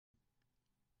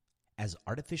As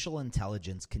artificial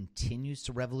intelligence continues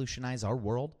to revolutionize our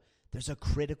world, there's a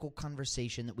critical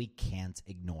conversation that we can't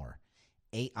ignore: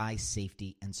 AI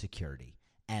safety and security.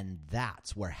 And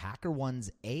that's where HackerOne's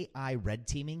AI red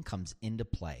teaming comes into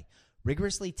play,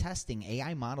 rigorously testing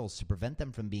AI models to prevent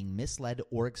them from being misled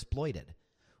or exploited.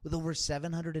 With over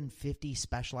 750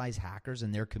 specialized hackers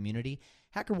in their community,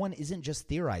 HackerOne isn't just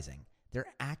theorizing.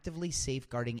 They're actively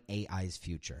safeguarding AI's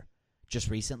future. Just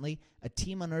recently, a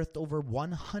team unearthed over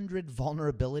 100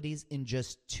 vulnerabilities in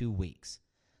just 2 weeks.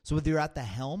 So whether you're at the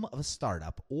helm of a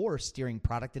startup or steering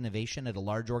product innovation at a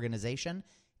large organization,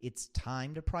 it's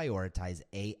time to prioritize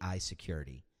AI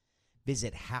security.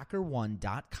 Visit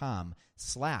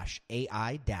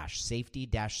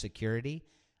hackerone.com/AI-safety-security.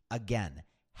 Again,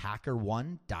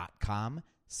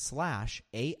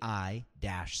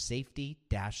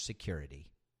 hackerone.com/AI-safety-security.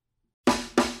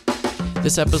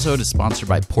 This episode is sponsored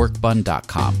by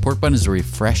porkbun.com. Porkbun is a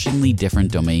refreshingly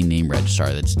different domain name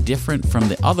registrar that's different from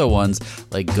the other ones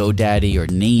like GoDaddy or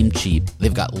Namecheap.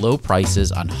 They've got low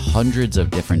prices on hundreds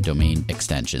of different domain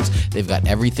extensions. They've got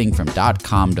everything from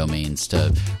 .com domains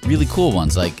to really cool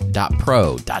ones like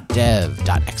 .pro, .dev,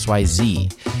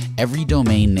 .xyz. Every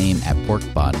domain name at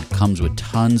Porkbun comes with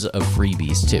tons of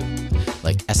freebies too,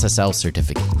 like SSL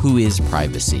certificate, WHOIS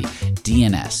privacy,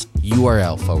 DNS,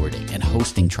 URL forwarding, and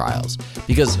hosting trials.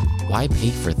 Because why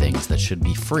pay for things that should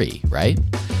be free, right?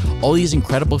 All these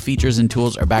incredible features and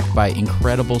tools are backed by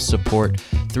incredible support,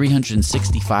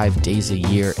 365 days a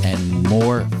year, and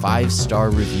more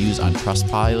 5-star reviews on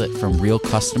Trustpilot from real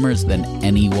customers than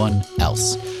anyone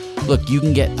else. Look, you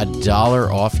can get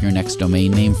 $1 off your next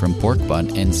domain name from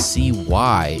Porkbun and see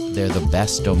why they're the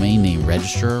best domain name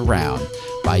registrar around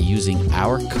by using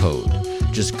our code.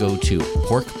 Just go to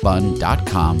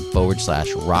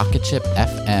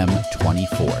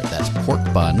porkbun.com/rocketshipfm24. That's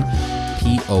porkbun,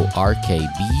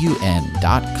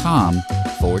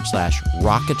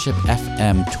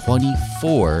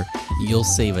 porkbun.com/rocketshipfm24. You'll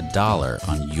save $1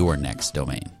 on your next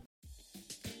domain.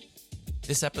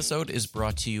 This episode is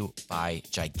brought to you by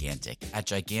Gigantic. At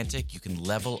Gigantic, you can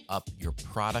level up your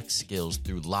product skills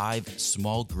through live,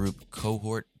 small group,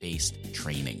 cohort-based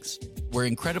trainings. We're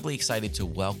incredibly excited to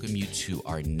welcome you to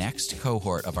our next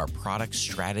cohort of our product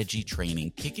strategy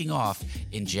training, kicking off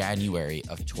in January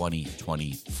of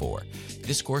 2024.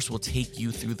 This course will take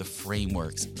you through the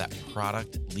frameworks that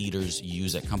product leaders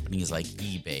use at companies like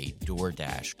eBay,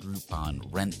 DoorDash, Groupon,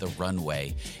 Rent the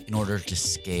Runway in order to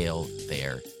scale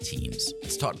their teams.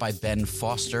 It's taught by Ben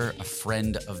Foster, a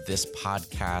friend of this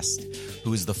podcast,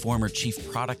 who is the former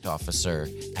chief product officer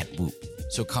at Whoop.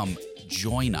 So come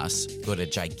join us. Go to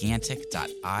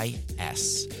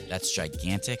gigantic.is. That's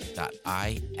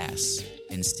gigantic.is.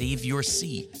 And save your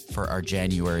seat for our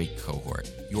January cohort.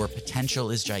 Your potential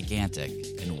is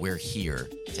gigantic, and we're here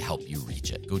to help you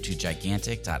reach it. Go to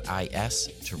gigantic.is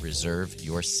to reserve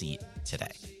your seat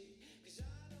today.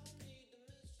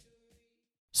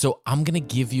 So I'm going to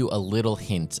give you a little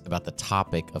hint about the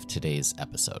topic of today's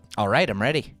episode. All right, I'm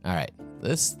ready. All right.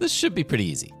 This should be pretty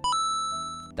easy.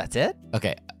 That's it?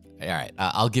 Okay. All right.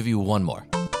 I'll give you one more.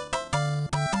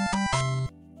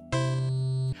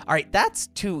 All right, that's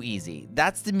too easy.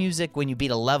 That's the music when you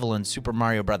beat a level in Super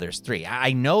Mario Bros. 3.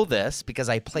 I know this because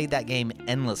I played that game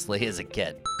endlessly as a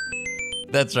kid.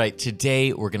 That's right.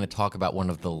 Today, we're going to talk about one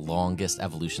of the longest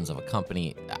evolutions of a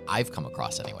company I've come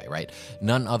across anyway, right?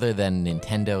 None other than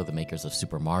Nintendo, the makers of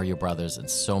Super Mario Brothers and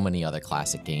so many other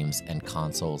classic games and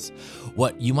consoles.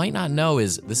 What you might not know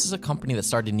is this is a company that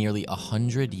started nearly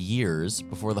 100 years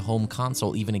before the home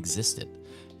console even existed.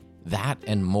 That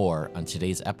and more on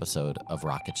today's episode of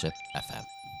Rocketship FM.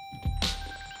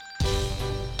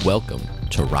 Welcome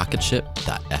to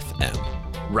Rocketship.fm.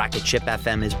 Rocketship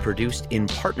FM is produced in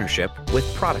partnership with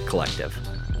Product Collective.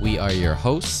 We are your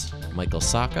hosts, Michael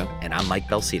Sacca. And I'm Mike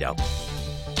Belsito.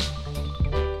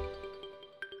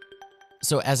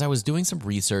 So as I was doing some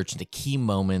research into key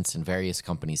moments in various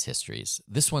companies' histories,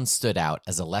 this one stood out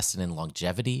as a lesson in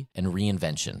longevity and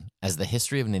reinvention as the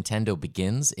history of Nintendo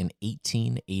begins in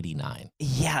 1889.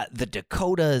 Yeah, the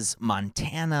Dakotas,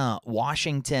 Montana,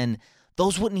 Washington,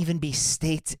 those wouldn't even be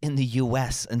states in the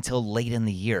U.S. until late in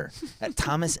the year.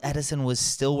 Thomas Edison was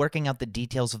still working out the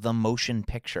details of the motion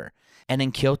picture. And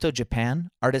in Kyoto, Japan,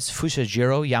 artist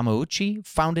Fusajiro Yamauchi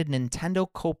founded Nintendo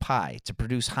Koppai to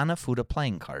produce Hanafuda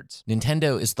playing cards.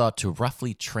 Nintendo is thought to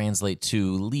roughly translate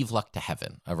to leave luck to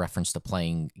heaven, a reference to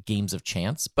playing games of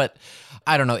chance. But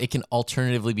I don't know, it can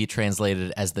alternatively be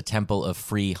translated as the temple of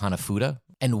free Hanafuda.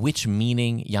 And which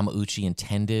meaning Yamauchi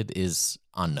intended is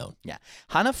unknown. Yeah.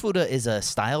 Hanafuda is a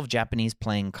style of Japanese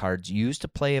playing cards used to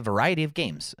play a variety of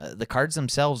games. The cards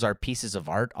themselves are pieces of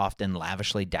art, often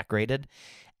lavishly decorated.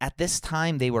 At this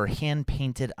time, they were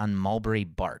hand-painted on mulberry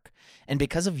bark. And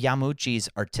because of Yamauchi's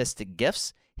artistic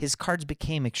gifts, his cards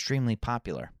became extremely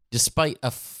popular. Despite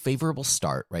a favorable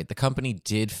start, right, the company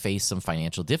did face some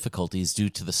financial difficulties due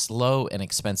to the slow and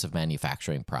expensive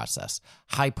manufacturing process,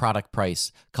 high product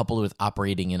price, coupled with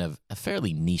operating in a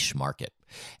fairly niche market.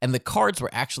 And the cards were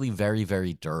actually very,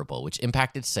 very durable, which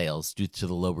impacted sales due to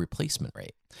the low replacement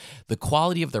rate. The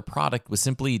quality of their product was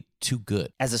simply too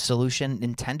good. As a solution,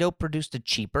 Nintendo produced a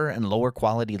cheaper and lower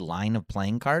quality line of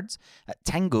playing cards.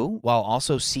 Tengu, while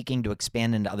also seeking to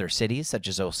expand into other cities such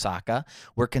as Osaka,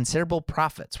 where considerable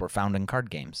profits were found in card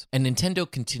games. And Nintendo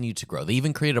continued to grow. They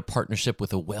even created a partnership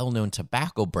with a well-known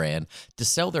tobacco brand to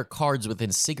sell their cards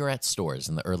within cigarette stores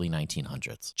in the early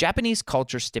 1900s. Japanese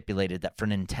culture stipulated that for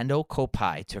Nintendo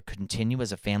Koppai to continue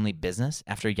as a family business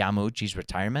after Yamauchi's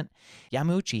retirement,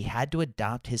 Yamauchi had to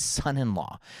adopt his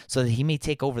son-in-law so that he may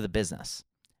take over the business.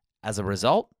 As a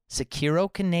result,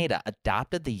 Sekiro Kaneda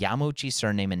adopted the Yamauchi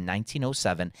surname in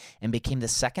 1907 and became the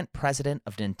second president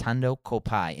of Nintendo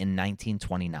Koppai in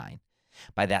 1929.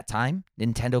 By that time,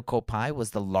 Nintendo Koppai was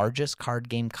the largest card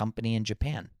game company in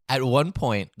Japan. At one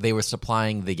point, they were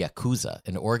supplying the Yakuza,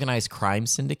 an organized crime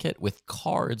syndicate, with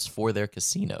cards for their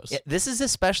casinos. This is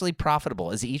especially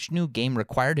profitable as each new game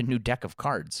required a new deck of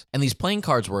cards. And these playing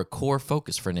cards were a core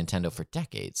focus for Nintendo for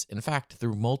decades. In fact,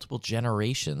 through multiple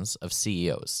generations of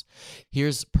CEOs.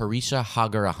 Here's Parisha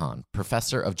Hagarahan,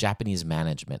 professor of Japanese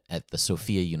management at the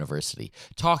Sophia University,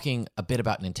 talking a bit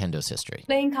about Nintendo's history.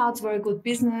 Playing cards were a good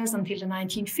business until the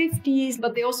 1950s,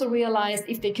 but they also realized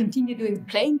if they continue doing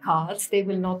playing cards, they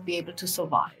will not be able to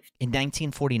survive. In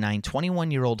 1949,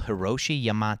 21-year-old Hiroshi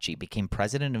Yamauchi became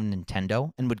president of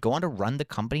Nintendo and would go on to run the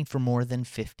company for more than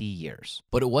 50 years.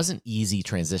 But it wasn't easy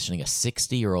transitioning a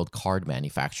 60-year-old card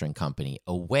manufacturing company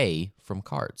away from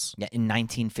cards. In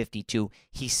 1952,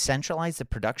 he centralized the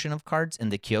production of cards in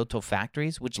the Kyoto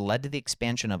factories, which led to the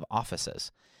expansion of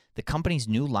offices. The company's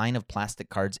new line of plastic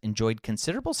cards enjoyed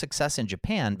considerable success in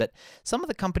Japan, but some of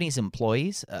the company's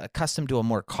employees, accustomed to a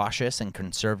more cautious and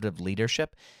conservative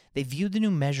leadership, they viewed the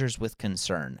new measures with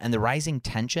concern, and the rising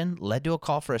tension led to a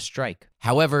call for a strike.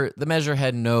 However, the measure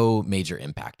had no major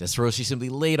impact, as Hiroshi simply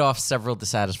laid off several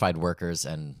dissatisfied workers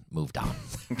and moved on.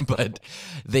 But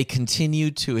they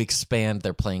continued to expand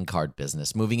their playing card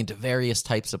business, moving into various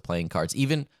types of playing cards,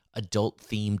 even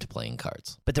adult-themed playing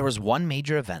cards. But there was one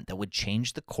major event that would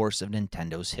change the course of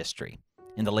Nintendo's history.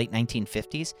 In the late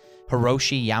 1950s,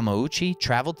 Hiroshi Yamauchi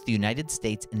traveled to the United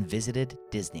States and visited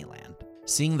Disneyland.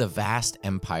 Seeing the vast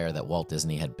empire that Walt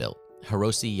Disney had built,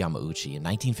 Hiroshi Yamauchi in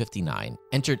 1959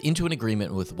 entered into an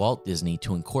agreement with Walt Disney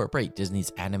to incorporate Disney's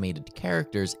animated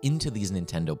characters into these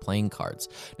Nintendo playing cards.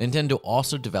 Nintendo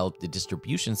also developed a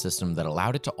distribution system that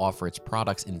allowed it to offer its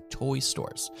products in toy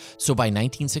stores. So by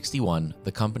 1961,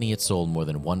 the company had sold more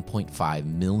than 1.5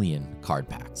 million card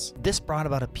packs. This brought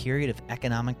about a period of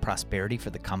economic prosperity for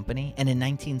the company, and in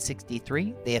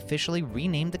 1963, they officially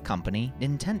renamed the company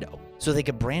Nintendo, so they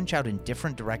could branch out in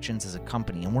different directions as a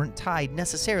company and weren't tied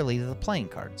necessarily to the playing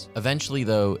cards. Eventually,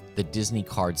 though, the Disney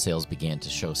card sales began to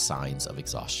show signs of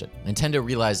exhaustion. Nintendo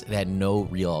realized it had no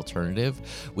real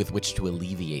alternative with which to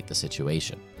alleviate the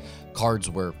situation. Cards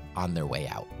were on their way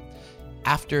out.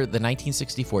 After the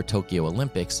 1964 Tokyo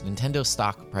Olympics, Nintendo's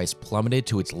stock price plummeted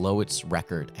to its lowest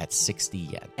record at 60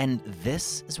 yen. And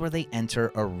this is where they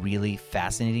enter a really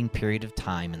fascinating period of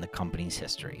time in the company's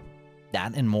history.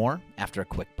 That and more after a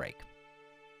quick break.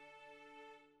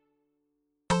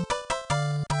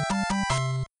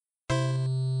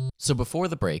 So before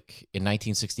the break, in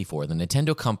 1964, the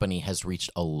Nintendo company has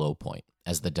reached a low point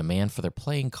as the demand for their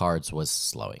playing cards was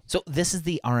slowing. So this is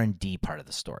the R&D part of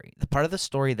the story, the part of the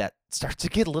story that starts to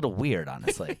get a little weird,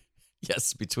 honestly.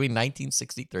 Yes, between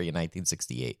 1963 and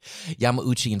 1968,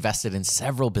 Yamauchi invested in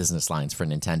several business lines for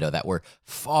Nintendo that were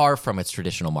far from its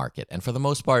traditional market, and for the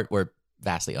most part were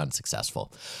vastly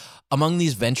unsuccessful. Among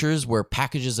these ventures were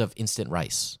packages of instant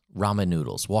rice, ramen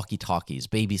noodles, walkie-talkies,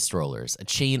 baby strollers, a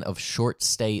chain of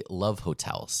short-stay love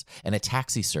hotels, and a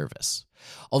taxi service.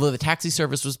 Although the taxi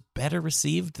service was better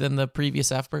received than the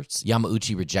previous efforts,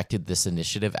 Yamauchi rejected this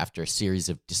initiative after a series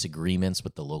of disagreements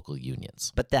with the local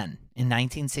unions. But then, in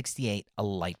 1968, a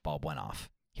light bulb went off.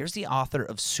 Here's the author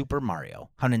of Super Mario,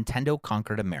 How Nintendo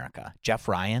Conquered America, Jeff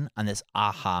Ryan, on this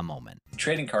aha moment.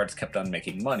 Trading cards kept on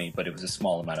making money, but it was a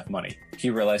small amount of money.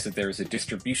 He realized that there was a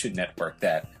distribution network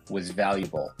that was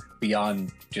valuable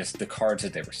beyond just the cards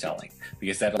that they were selling,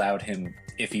 because that allowed him,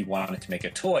 if he wanted to make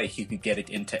a toy, he could get it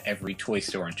into every toy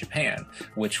store in Japan,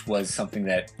 which was something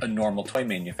that a normal toy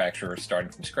manufacturer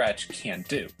starting from scratch can't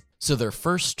do. So their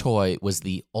first toy was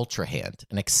the Ultra Hand,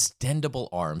 an extendable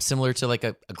arm, similar to like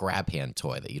a grab hand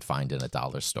toy that you'd find in a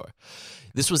dollar store.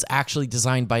 This was actually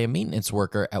designed by a maintenance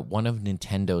worker at one of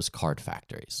Nintendo's card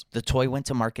factories. The toy went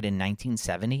to market in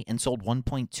 1970 and sold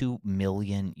 1.2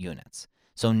 million units.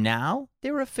 So now they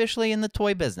were officially in the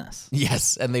toy business.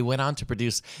 Yes, and they went on to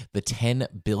produce the 10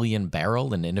 Billion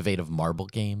Barrel, an innovative marble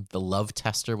game, the Love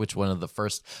Tester, which was one of the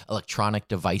first electronic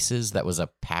devices that was a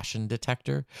passion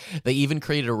detector. They even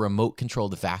created a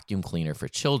remote-controlled vacuum cleaner for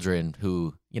children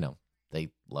who, they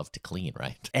love to clean,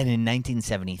 right? And in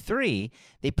 1973,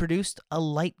 they produced a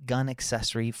light gun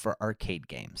accessory for arcade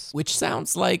games. Which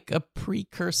sounds like a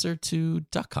precursor to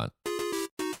Duck Hunt.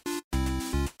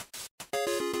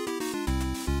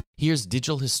 Here's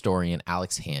digital historian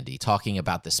Alex Handy talking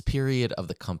about this period of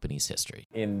the company's history.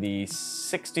 In the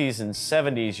 60s and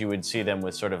 70s, you would see them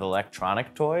with sort of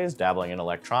electronic toys, dabbling in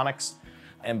electronics.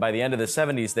 And by the end of the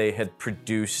 70s, they had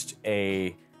produced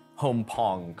a home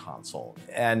Pong console.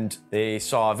 And they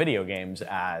saw video games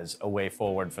as a way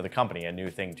forward for the company, a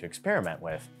new thing to experiment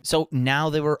with. So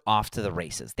now they were off to the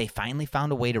races. They finally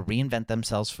found a way to reinvent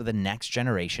themselves for the next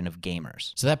generation of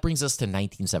gamers. So that brings us to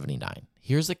 1979.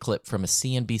 Here's a clip from a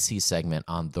CNBC segment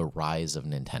on the rise of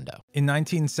Nintendo. In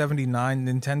 1979,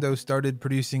 Nintendo started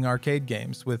producing arcade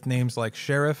games with names like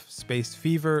Sheriff, Space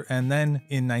Fever, and then,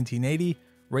 in 1980,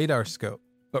 Radarscope.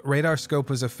 But Radarscope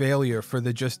was a failure for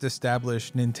the just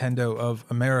established Nintendo of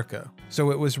America,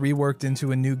 so it was reworked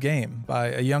into a new game by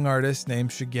a young artist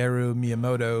named Shigeru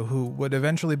Miyamoto, who would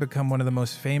eventually become one of the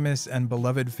most famous and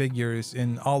beloved figures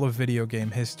in all of video game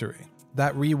history.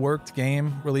 That reworked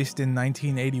game, released in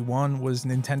 1981, was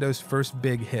Nintendo's first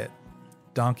big hit,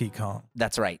 Donkey Kong.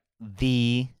 That's right,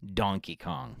 the Donkey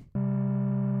Kong.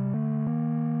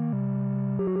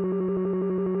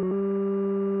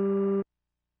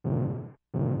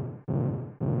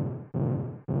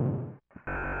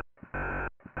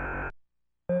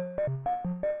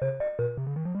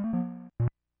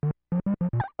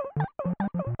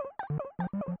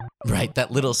 Right,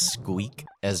 that little squeak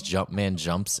as Jumpman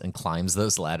jumps and climbs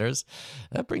those ladders,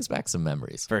 that brings back some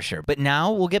memories. For sure. But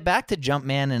now we'll get back to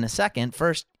Jumpman in a second.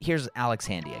 First, here's Alex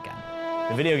Handy again.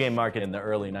 The video game market in the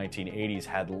early 1980s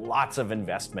had lots of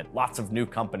investment, lots of new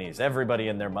companies. Everybody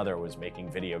and their mother was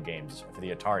making video games for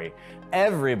the Atari.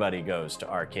 Everybody goes to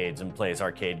arcades and plays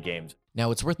arcade games.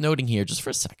 Now, it's worth noting here just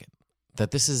for a second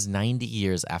that this is 90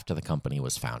 years after the company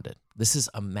was founded. This is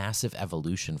a massive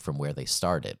evolution from where they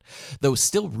started. Though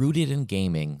still rooted in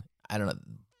gaming, I don't know,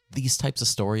 these types of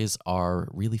stories are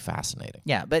really fascinating.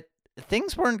 Yeah, but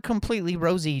things weren't completely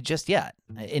rosy just yet.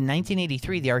 In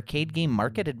 1983, the arcade game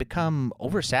market had become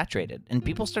oversaturated, and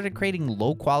people started creating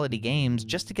low-quality games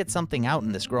just to get something out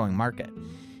in this growing market.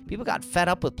 People got fed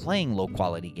up with playing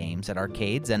low-quality games at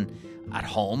arcades and at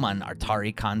home on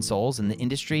Atari consoles, and the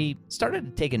industry started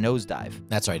to take a nosedive.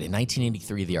 That's right. In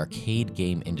 1983, the arcade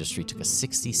game industry took a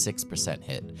 66%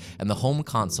 hit, and the home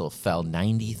console fell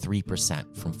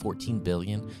 93% from $14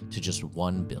 billion to just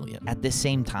 $1 billion. At this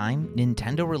same time,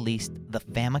 Nintendo released the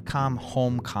Famicom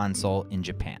home console in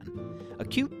Japan, a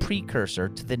cute precursor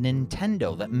to the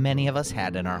Nintendo that many of us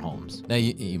had in our homes. Now,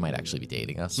 you might actually be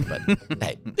dating us, but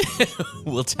hey,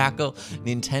 we'll tackle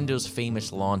Nintendo's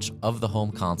famous launch of the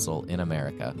home console in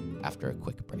America after a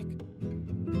quick break.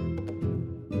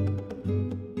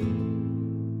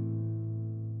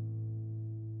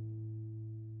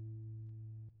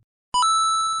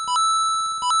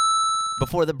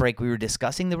 Before the break, we were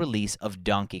discussing the release of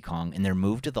Donkey Kong and their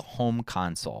move to the home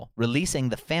console, releasing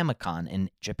the Famicom in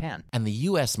Japan. And the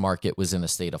US market was in a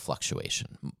state of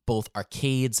fluctuation. Both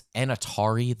arcades and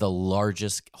Atari, the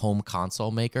largest home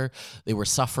console maker, they were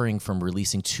suffering from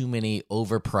releasing too many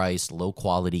overpriced,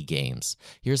 low-quality games.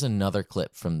 Here's another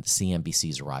clip from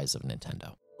CNBC's Rise of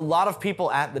Nintendo. A lot of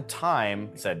people at the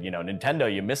time said,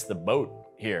 Nintendo, you missed the boat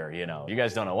here, you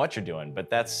guys don't know what you're doing.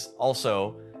 But that's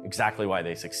also exactly why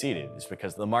they succeeded, is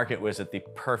because the market was at the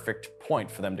perfect point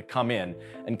for them to come in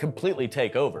and completely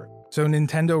take over. So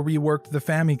Nintendo reworked the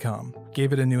Famicom,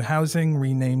 gave it a new housing,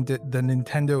 renamed it the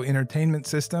Nintendo Entertainment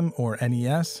System, or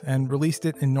NES, and released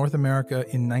it in North America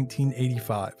in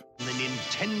 1985. The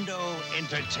Nintendo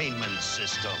Entertainment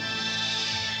System.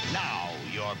 Now,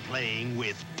 your You're playing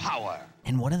with power.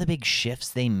 And one of the big shifts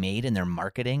they made in their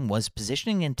marketing was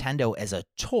positioning Nintendo as a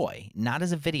toy, not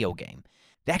as a video game.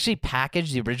 They actually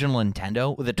packaged the original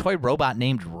Nintendo with a toy robot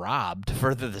named Rob to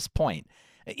further this point.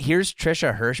 Here's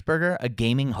Trisha Hirschberger, a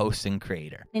gaming host and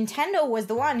creator. Nintendo was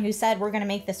the one who said, we're going to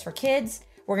make this for kids.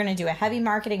 We're going to do a heavy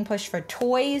marketing push for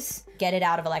toys, get it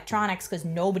out of electronics because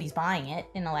nobody's buying it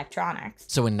in electronics.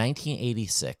 So in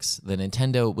 1986, the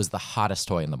Nintendo was the hottest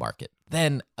toy in the market.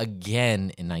 Then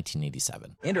again in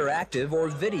 1987. Interactive or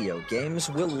video games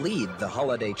will lead the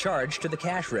holiday charge to the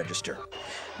cash register.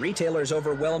 Retailers'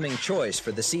 overwhelming choice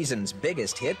for the season's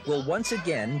biggest hit will once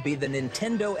again be the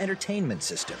Nintendo Entertainment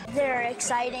System. They're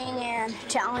exciting and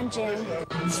challenging.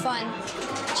 It's fun,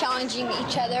 challenging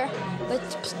each other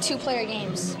with two-player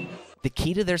games. The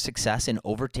key to their success in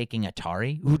overtaking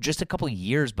Atari, who just a couple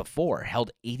years before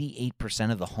held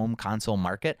 88% of the home console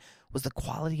market, was the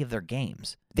quality of their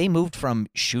games. They moved from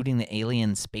shooting the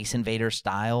alien Space Invader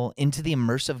style into the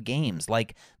immersive games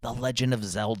like The Legend of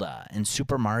Zelda and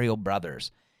Super Mario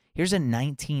Brothers. Here's a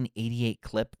 1988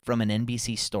 clip from an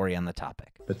NBC story on the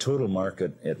topic. The total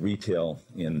market at retail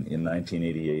in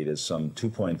 1988 is some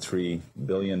 $2.3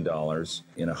 billion.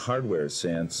 In a hardware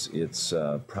sense, it's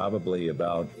probably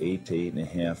about 8 to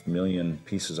 8.5 million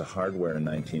pieces of hardware in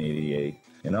 1988.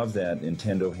 And of that,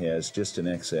 Nintendo has just in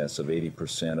excess of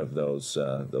 80% of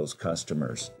those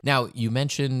customers. Now, you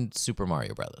mentioned Super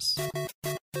Mario Brothers.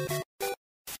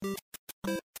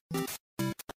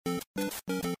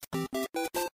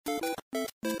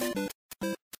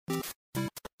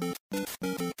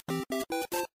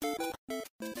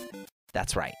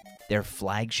 That's right, their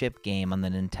flagship game on the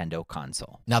Nintendo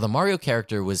console. Now, the Mario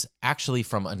character was actually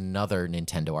from another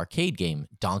Nintendo arcade game,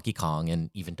 Donkey Kong and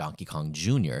even Donkey Kong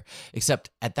Jr., except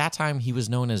at that time he was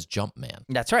known as Jumpman.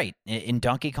 That's right. In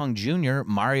Donkey Kong Jr.,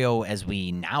 Mario, as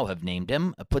we now have named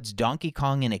him, puts Donkey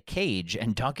Kong in a cage,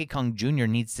 and Donkey Kong Jr.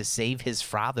 needs to save his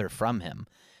father from him.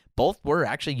 Both were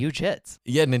actually huge hits.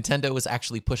 Yeah, Nintendo was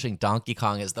actually pushing Donkey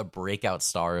Kong as the breakout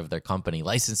star of their company,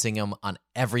 licensing him on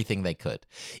everything they could,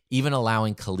 even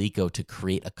allowing Coleco to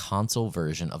create a console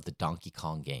version of the Donkey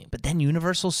Kong game. But then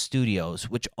Universal Studios,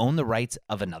 which owned the rights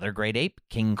of another great ape,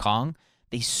 King Kong,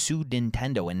 they sued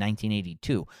Nintendo in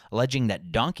 1982, alleging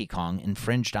that Donkey Kong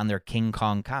infringed on their King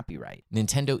Kong copyright.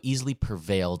 Nintendo easily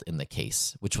prevailed in the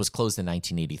case, which was closed in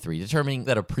 1983, determining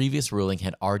that a previous ruling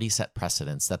had already set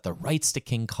precedents that the rights to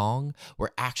King Kong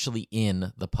were actually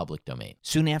in the public domain.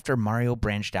 Soon after, Mario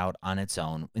branched out on its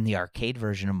own in the arcade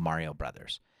version of Mario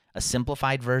Brothers. A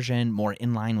simplified version, more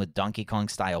in line with Donkey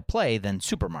Kong-style play than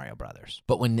Super Mario Brothers.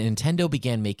 But when Nintendo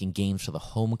began making games for the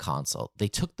home console, they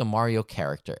took the Mario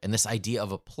character and this idea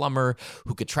of a plumber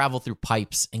who could travel through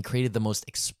pipes and created the most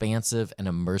expansive and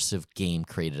immersive game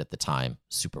created at the time,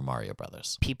 Super Mario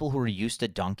Brothers. People who were used to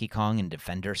Donkey Kong and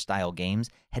Defender-style games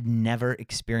had never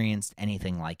experienced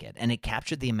anything like it, and it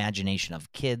captured the imagination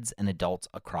of kids and adults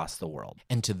across the world.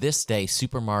 And to this day,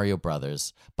 Super Mario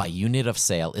Brothers, by unit of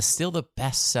sale, is still the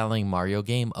best-selling Mario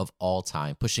game of all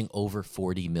time, pushing over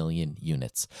 40 million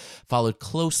units, followed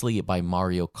closely by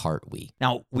Mario Kart Wii.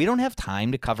 Now, we don't have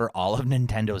time to cover all of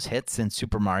Nintendo's hits since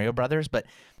Super Mario Brothers, but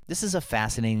this is a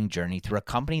fascinating journey through a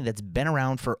company that's been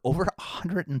around for over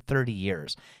 130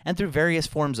 years and through various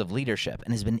forms of leadership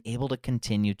and has been able to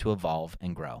continue to evolve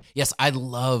and grow. Yes, I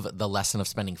love the lesson of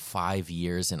spending 5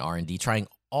 years in R&D trying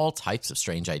all types of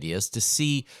strange ideas to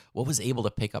see what was able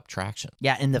to pick up traction.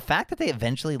 Yeah, and the fact that they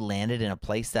eventually landed in a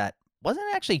place that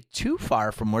wasn't actually too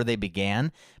far from where they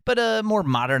began, but a more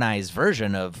modernized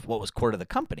version of what was core to the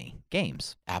company,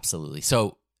 games. Absolutely.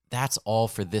 So that's all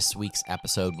for this week's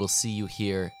episode. We'll see you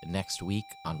here next week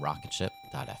on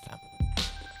rocketship.fm.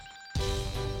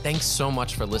 Thanks so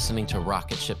much for listening to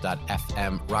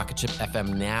rocketship.fm. Rocketship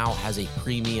FM now has a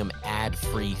premium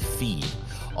ad-free feed.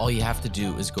 All you have to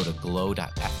do is go to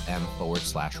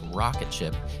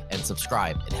glow.fm/rocketship and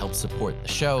subscribe. It helps support the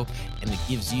show, and it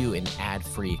gives you an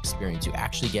ad-free experience. You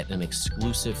actually get an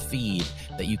exclusive feed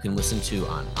that you can listen to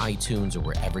on iTunes or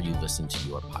wherever you listen to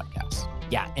your podcasts.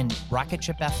 Yeah, and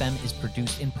Rocketship FM is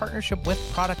produced in partnership with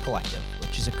Product Collective,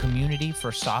 which is a community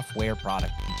for software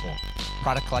product people.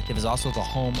 Product Collective is also the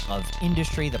home of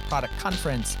Industry, the Product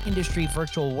Conference, Industry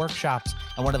Virtual Workshops,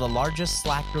 and one of the largest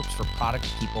Slack groups for product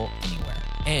people anywhere.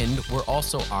 And we're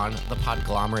also on the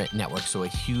Podglomerate Network, so a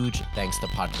huge thanks to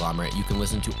Podglomerate. You can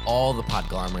listen to all the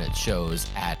Podglomerate shows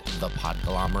at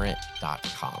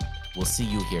thepodglomerate.com. We'll see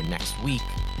you here next week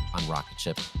on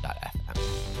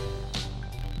rocketship.fm.